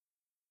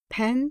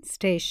Penn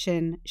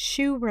Station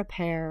Shoe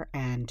Repair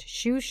and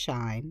Shoe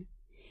Shine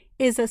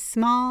is a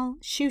small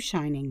shoe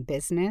shining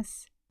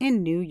business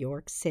in New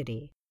York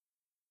City.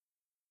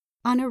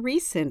 On a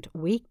recent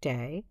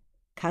weekday,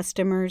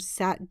 customers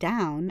sat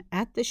down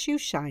at the shoe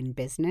shine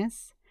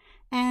business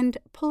and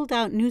pulled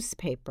out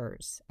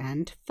newspapers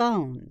and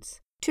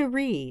phones to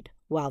read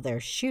while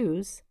their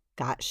shoes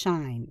got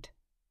shined.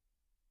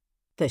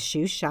 The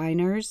shoe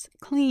shiners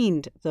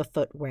cleaned the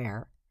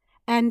footwear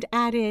and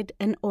added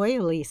an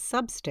oily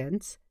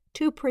substance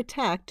to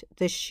protect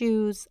the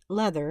shoe's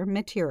leather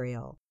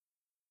material.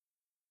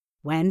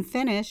 When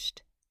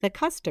finished, the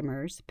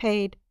customers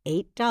paid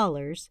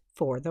 $8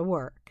 for the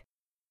work.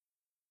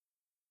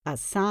 A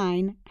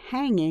sign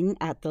hanging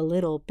at the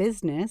little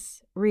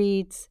business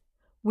reads,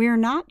 "We're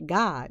not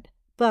God,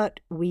 but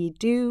we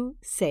do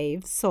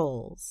save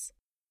souls."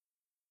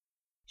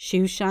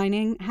 Shoe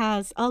shining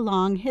has a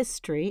long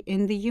history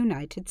in the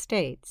United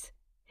States,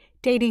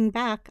 dating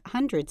back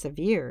hundreds of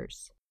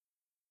years.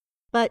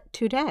 But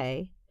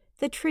today,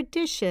 the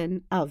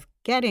tradition of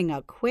getting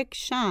a quick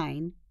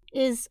shine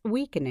is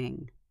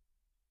weakening.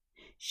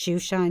 Shoe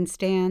shine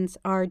stands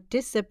are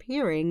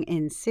disappearing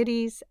in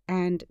cities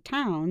and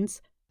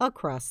towns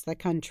across the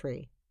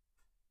country.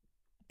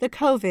 The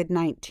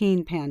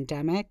COVID-19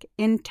 pandemic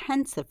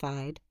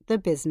intensified the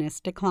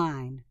business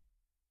decline.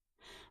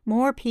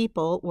 More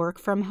people work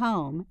from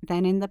home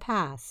than in the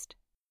past,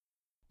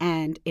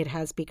 and it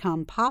has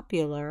become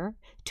popular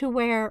to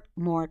wear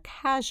more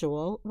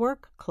casual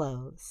work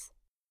clothes.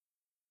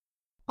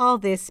 All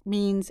this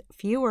means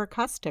fewer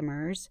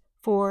customers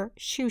for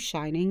shoe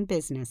shining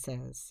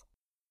businesses.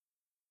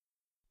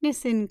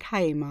 Nissen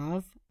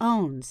Kaimov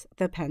owns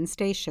the Penn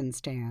Station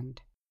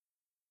stand.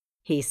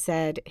 He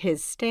said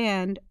his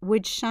stand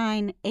would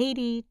shine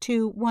 80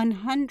 to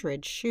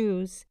 100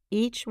 shoes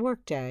each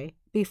workday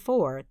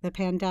before the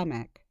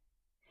pandemic.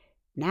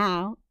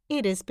 Now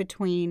it is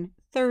between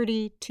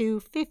 30 to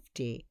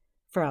 50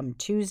 from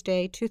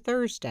Tuesday to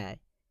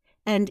Thursday,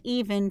 and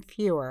even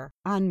fewer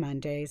on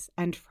Mondays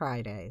and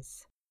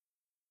Fridays.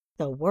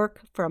 The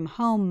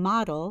work-from-home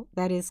model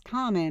that is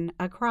common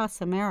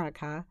across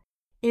America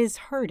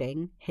is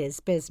hurting his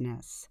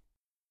business.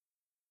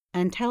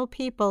 Until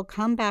people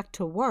come back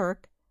to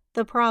work,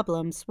 the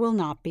problems will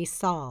not be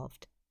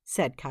solved,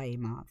 said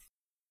Kaimov.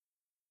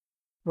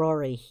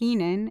 Rory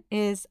Heenan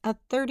is a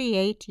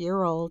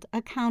 38-year-old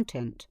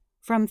accountant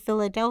from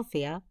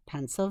Philadelphia,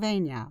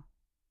 Pennsylvania.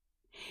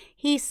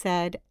 He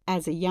said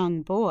as a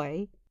young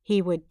boy,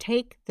 he would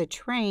take the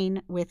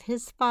train with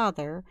his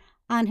father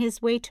on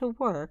his way to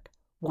work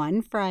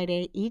one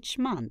Friday each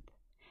month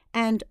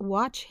and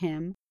watch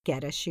him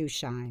get a shoe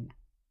shine.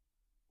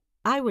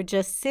 "I would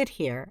just sit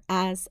here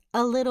as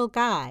a little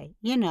guy,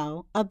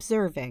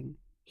 observing,"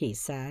 he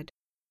said.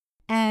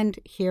 "And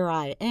here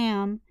I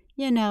am,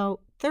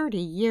 30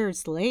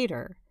 years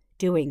later,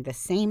 doing the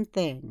same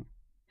thing.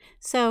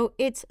 So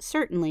it's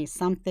certainly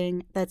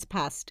something that's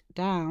passed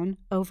down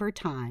over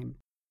time."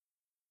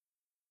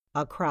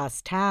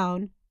 Across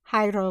town,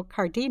 Jairo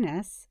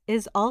Cardenas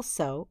is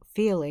also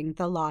feeling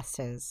the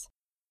losses.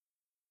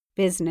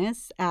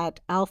 Business at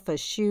Alpha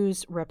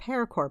Shoes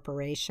Repair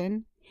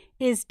Corporation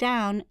is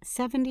down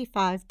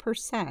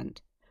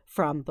 75%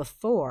 from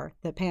before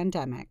the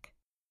pandemic.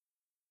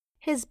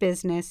 His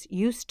business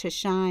used to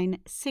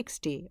shine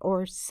 60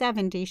 or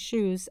 70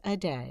 shoes a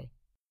day.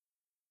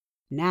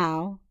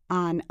 Now,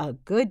 on a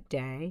good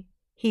day,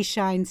 he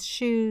shines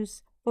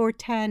shoes for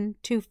 10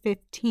 to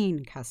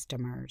 15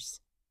 customers.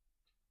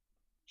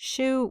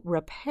 Shoe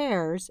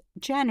repairs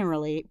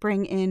generally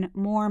bring in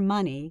more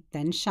money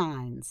than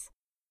shines.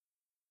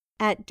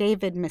 At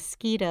David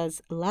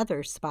Mesquita's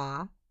Leather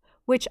Spa,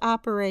 which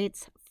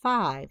operates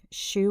 5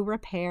 shoe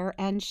repair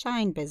and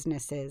shine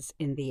businesses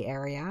in the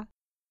area,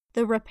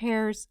 the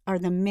repairs are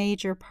the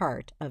major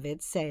part of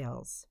its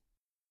sales.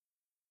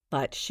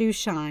 But shoe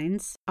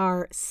shines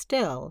are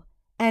still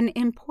an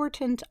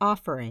important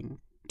offering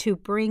to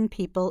bring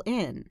people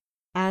in,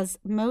 as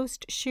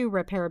most shoe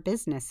repair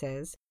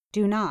businesses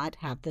do not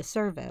have the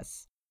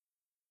service.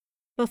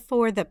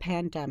 Before the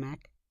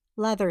pandemic,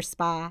 Leather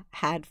Spa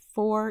had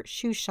 4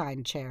 shoe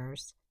shine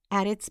chairs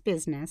at its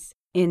business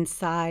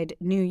inside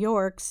New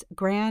York's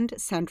Grand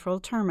Central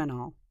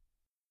Terminal.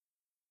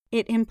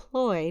 It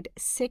employed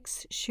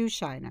 6 shoe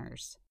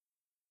shiners.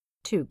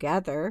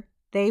 Together,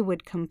 they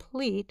would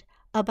complete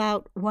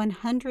about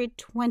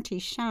 120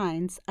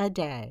 shines a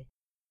day.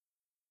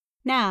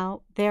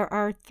 Now there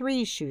are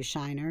 3 shoe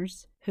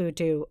shiners who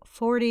do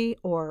 40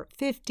 or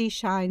 50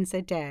 shines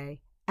a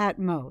day at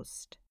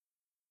most.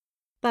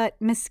 But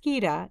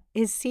Mesquita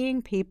is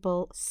seeing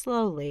people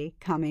slowly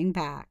coming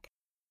back.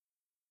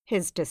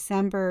 His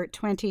December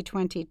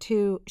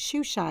 2022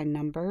 shoe shine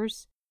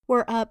numbers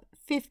were up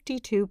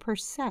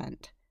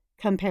 52%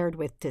 compared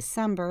with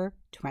December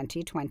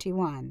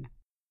 2021.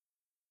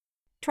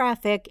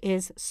 Traffic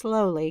is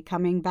slowly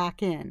coming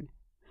back in.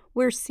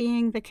 We're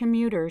seeing the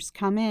commuters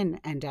come in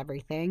and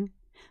everything,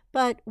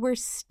 but we're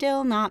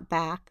still not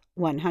back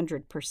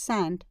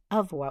 100%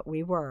 of what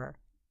we were,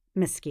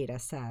 Mesquita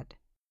said.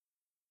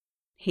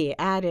 He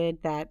added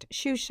that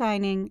shoe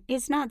shining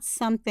is not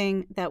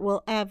something that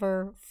will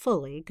ever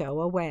fully go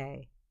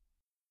away.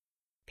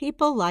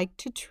 People like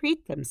to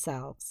treat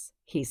themselves,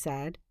 he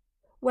said,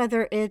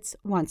 whether it's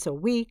once a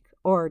week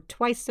or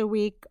twice a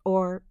week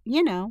or,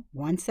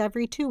 once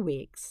every 2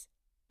 weeks.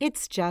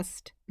 It's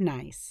just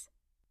nice.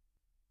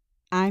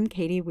 I'm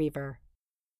Katie Weaver.